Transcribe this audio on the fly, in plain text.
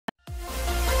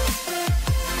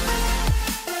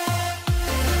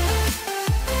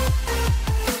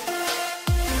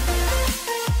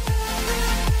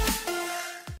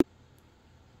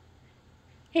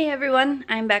everyone,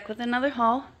 I'm back with another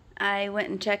haul. I went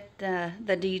and checked the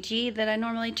DG that I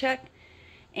normally check,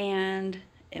 and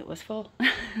it was full.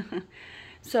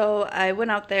 So I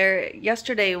went out there.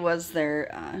 Yesterday was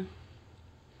their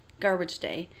garbage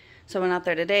day, so I went out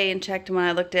there today and checked, and when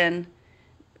I looked in,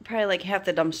 probably like half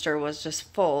the dumpster was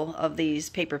just full of these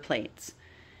paper plates.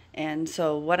 And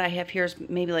so what I have here is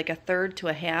maybe like a third to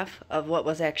a half of what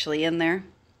was actually in there,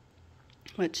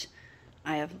 which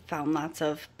I have found lots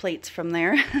of plates from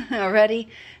there already.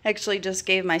 Actually just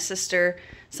gave my sister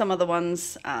some of the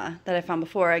ones that I found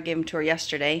before. I gave them to her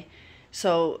yesterday.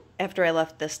 So after I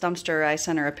left this dumpster, I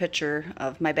sent her a picture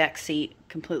of my back seat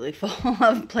completely full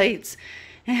of plates,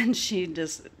 and she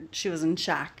was in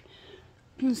shock.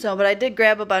 So, but I did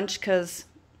grab a bunch because,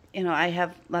 you know, I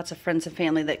have lots of friends and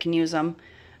family that can use them.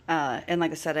 And like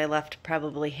I said, I left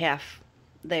probably half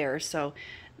there. So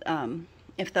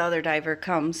if the other diver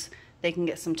comes, they can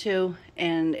get some too,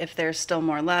 and if there's still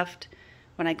more left,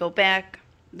 when I go back,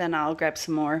 then I'll grab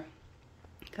some more,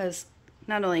 because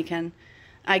not only can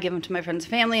I give them to my friends and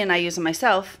family and I use them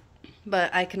myself, but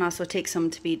I can also take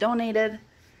some to be donated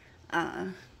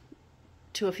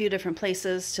to a few different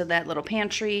places, to that little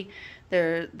pantry,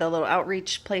 the little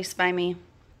outreach place by me,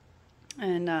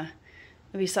 and it'll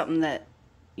be something that,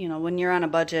 you know, when you're on a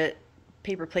budget,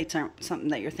 paper plates aren't something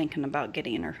that you're thinking about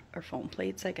getting, or foam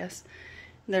plates, I guess.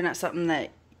 They're not something that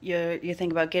you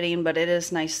think about getting, but it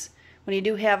is nice when you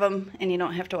do have them and you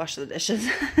don't have to wash the dishes,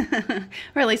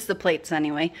 or at least the plates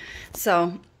anyway.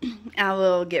 So I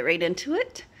will get right into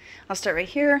it. I'll start right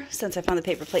here, since I found the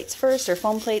paper plates first, or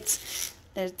foam plates.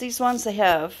 There's these ones. They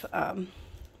have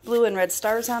blue and red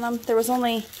stars on them. There was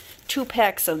only 2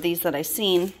 packs of these that I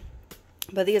seen,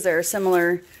 but these are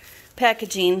similar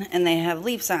packaging and they have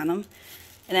leaves on them.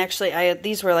 And actually,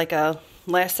 these were like a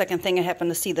last second thing. I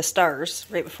happened to see the stars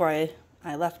right before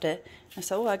I left it. I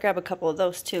said, well, I'll grab a couple of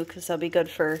those too, because they'll be good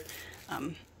for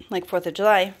like 4th of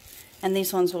July. And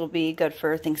these ones will be good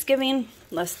for Thanksgiving,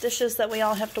 less dishes that we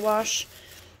all have to wash.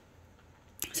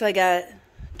 So I got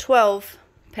 12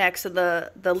 packs of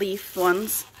the leaf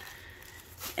ones,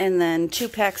 and then 2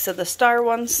 packs of the star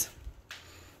ones.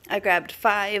 I grabbed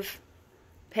 5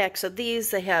 packs of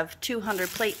these. They have 200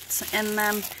 plates in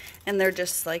them, and they're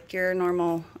just like your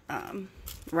normal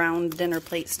round dinner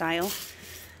plate style.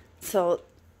 So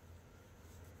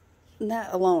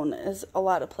that alone is a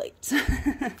lot of plates.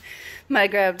 I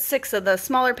grabbed 6 of the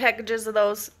smaller packages of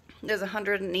those. There's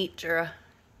 100 in each, or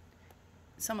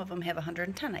some of them have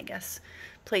 110, I guess,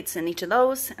 plates in each of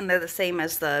those, and they're the same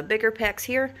as the bigger packs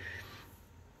here.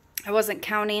 I wasn't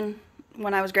counting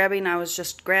when I was grabbing. I was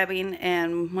just grabbing,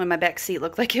 and when my back seat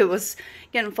looked like it was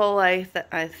getting full, I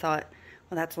thought,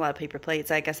 well, that's a lot of paper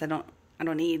plates. I guess I don't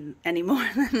need any more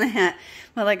than that.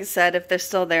 But like I said, if they're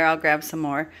still there, I'll grab some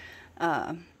more.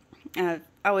 I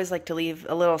always like to leave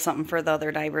a little something for the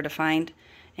other diver to find.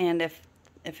 And if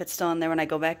it's still in there when I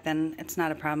go back, then it's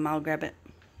not a problem. I'll grab it.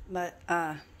 But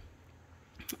while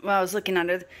I was looking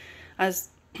under,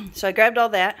 so I grabbed all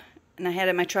that, and I had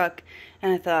it in my truck.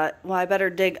 And I thought, well, I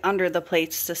better dig under the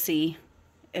plates to see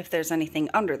if there's anything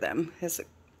under them, because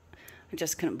I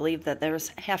just couldn't believe that there was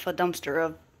half a dumpster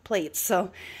of plates.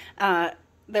 So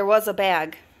there was a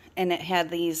bag, and it had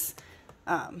these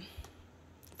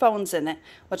phones in it,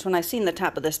 which when I seen the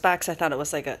top of this box, I thought it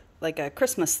was like a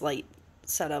Christmas light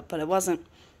setup, but it wasn't.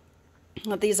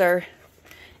 Well, these are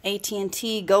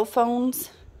AT&T Go phones.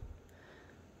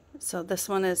 So this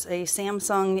one is a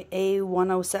Samsung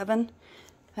A107.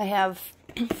 I have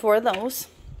 4 of those,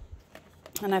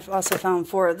 and I've also found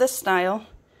 4 of this style.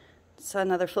 It's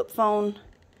another flip phone,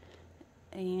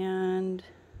 and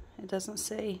it doesn't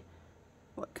say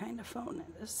what kind of phone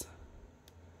it is.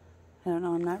 I don't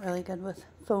know, I'm not really good with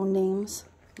phone names.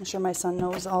 I'm sure my son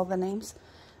knows all the names.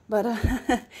 But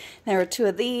there were 2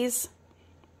 of these.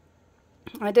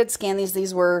 I did scan these.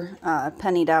 These were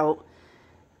pennied out.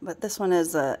 But this one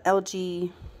is a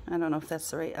LG, I don't know if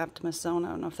that's the right Optimus Zone. I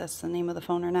don't know if that's the name of the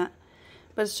phone or not.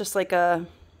 But it's just like a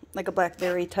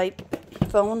BlackBerry type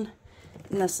phone.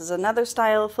 And this is another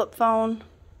style of flip phone.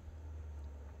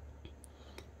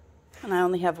 And I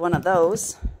only have 1 of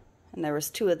those. And there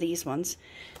was 2 of these ones.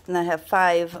 And I have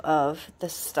 5 of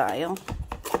this style.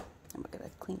 I'm going to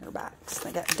clean her box.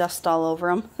 They got dust all over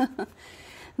them.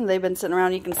 They've been sitting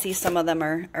around. You can see some of them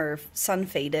are sun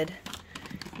faded.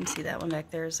 You can see that one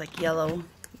back there is like yellow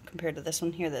compared to this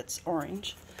one here that's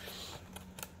orange.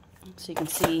 So you can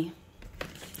see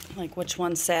like which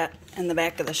one sat in the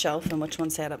back of the shelf and which one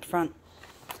sat up front.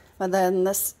 But then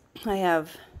this, I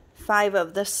have 5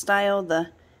 of this style, the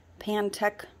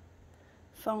Pantech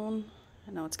phone.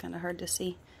 I know it's kind of hard to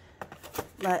see,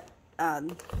 but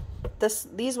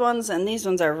these ones and these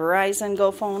ones are Verizon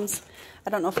Go phones. I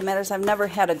don't know if it matters. I've never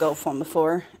had a Go phone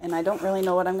before, and I don't really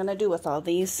know what I'm going to do with all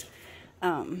these.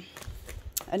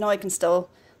 I know I can still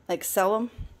like sell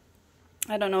them.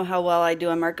 I don't know how well I do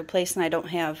on Marketplace, and I don't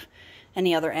have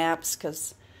any other apps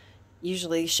because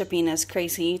usually shipping is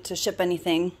crazy to ship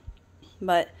anything.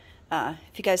 But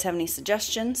if you guys have any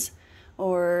suggestions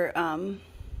or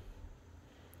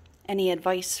any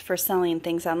advice for selling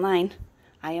things online,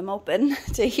 I am open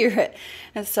to hear it.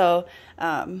 And so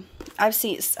I've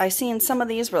seen some of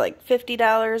these were like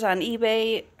 $50 on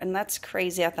eBay, and that's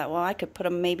crazy. I thought, well, I could put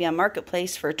them maybe on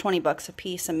Marketplace for 20 bucks a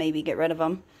piece and maybe get rid of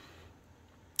them.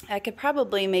 I could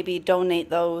probably maybe donate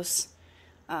those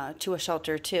to a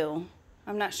shelter too.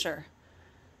 I'm not sure.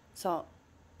 So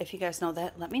if you guys know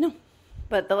that, let me know.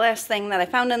 But the last thing that I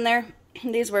found in there,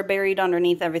 these were buried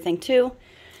underneath everything too.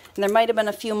 And there might have been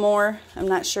a few more. I'm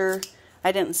not sure.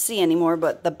 I didn't see any more,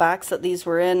 but the box that these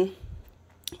were in,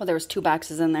 well, there was 2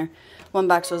 boxes in there. One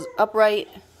box was upright.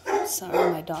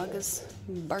 Sorry, my dog is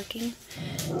barking.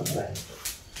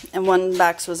 And one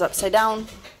box was upside down.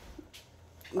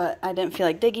 But I didn't feel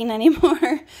like digging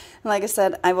anymore. Like I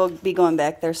said, I will be going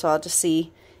back there, so I'll just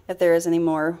see if there is any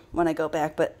more when I go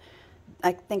back. But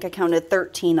I think I counted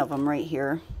 13 of them right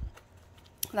here.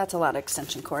 That's a lot of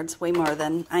extension cords, way more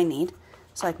than I need.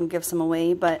 So I can give some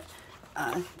away, but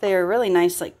they're really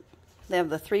nice. Like, they have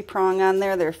the 3-prong on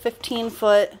there. They're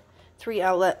 15-foot,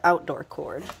 3-outlet outdoor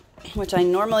cord, which I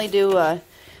normally do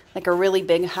like a really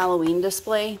big Halloween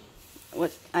display.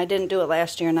 What I didn't do it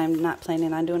last year, and I'm not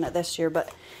planning on doing it this year,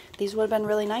 but these would have been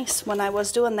really nice when I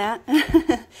was doing that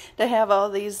to have all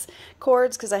these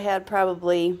cords, because I had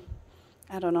probably,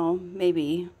 I don't know,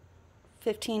 maybe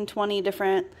 15, 20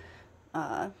 different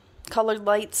colored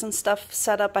lights and stuff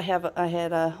set up. I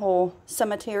had a whole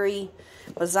cemetery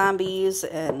with zombies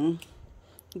and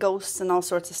ghosts and all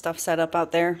sorts of stuff set up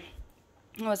out there.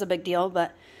 It was a big deal,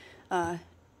 but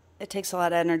it takes a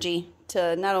lot of energy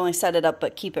to not only set it up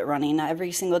but keep it running.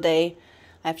 Every single day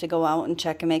I have to go out and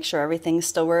check and make sure everything's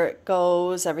still where it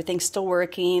goes, everything's still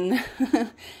working,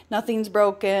 nothing's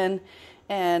broken,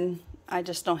 and I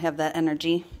just don't have that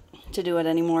energy to do it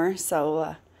anymore.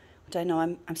 So which I know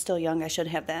I'm still young, I should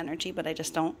have that energy, but I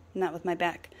just don't, not with my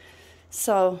back.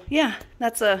 So yeah,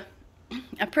 that's a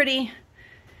pretty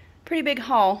big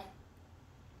haul.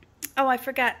 Oh, I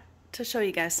forgot to show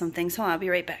you guys some things. Hold on, I'll be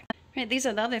right back. Right, these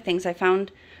are the other things I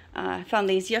found. I found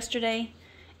these yesterday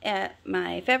at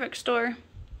my fabric store.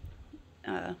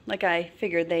 Like I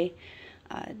figured, they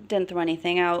didn't throw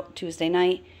anything out Tuesday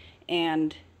night,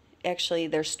 and actually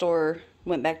their store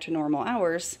went back to normal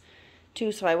hours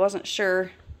too, so I wasn't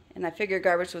sure, and I figured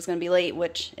garbage was going to be late,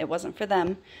 which it wasn't for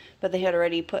them, but they had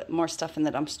already put more stuff in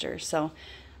the dumpster. So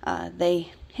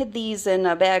they hid these in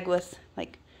a bag with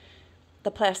like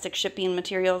the plastic shipping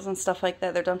materials and stuff like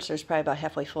that. Their dumpster's probably about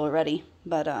halfway full already,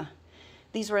 but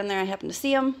these were in there. I happened to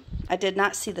see them. I did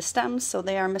not see the stems, so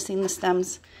they are missing the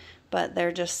stems, but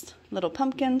they're just little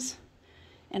pumpkins,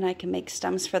 and I can make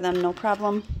stems for them, no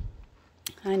problem.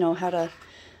 I know how to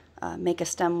make a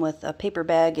stem with a paper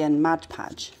bag and Mod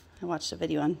Podge. I watched a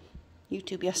video on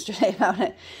YouTube yesterday about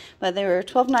it, but they were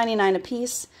 $12.99 a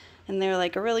piece, and they're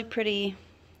like a really pretty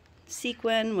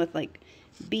sequin with like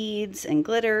beads and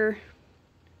glitter.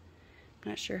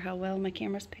 I'm not sure how well my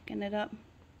camera's picking it up,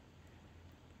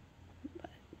 but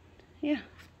yeah,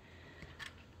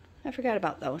 I forgot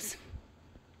about those.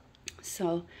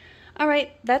 So, all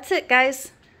right, that's it,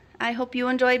 guys. I hope you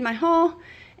enjoyed my haul,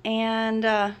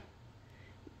 and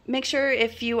make sure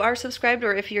if you are subscribed,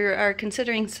 or if you are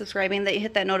considering subscribing, that you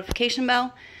hit that notification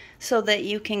bell so that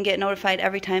you can get notified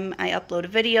every time I upload a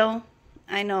video.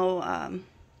 I know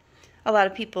a lot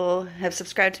of people have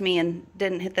subscribed to me and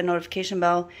didn't hit the notification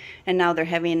bell, and now they're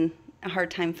having a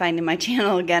hard time finding my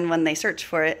channel again. When they search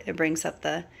for it, it brings up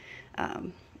the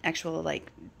actual like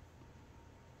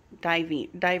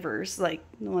divers, like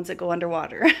the ones that go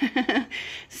underwater.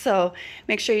 So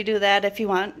make sure you do that if you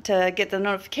want to get the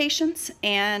notifications,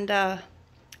 and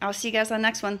I'll see you guys on the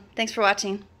next one. Thanks for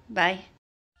watching. Bye.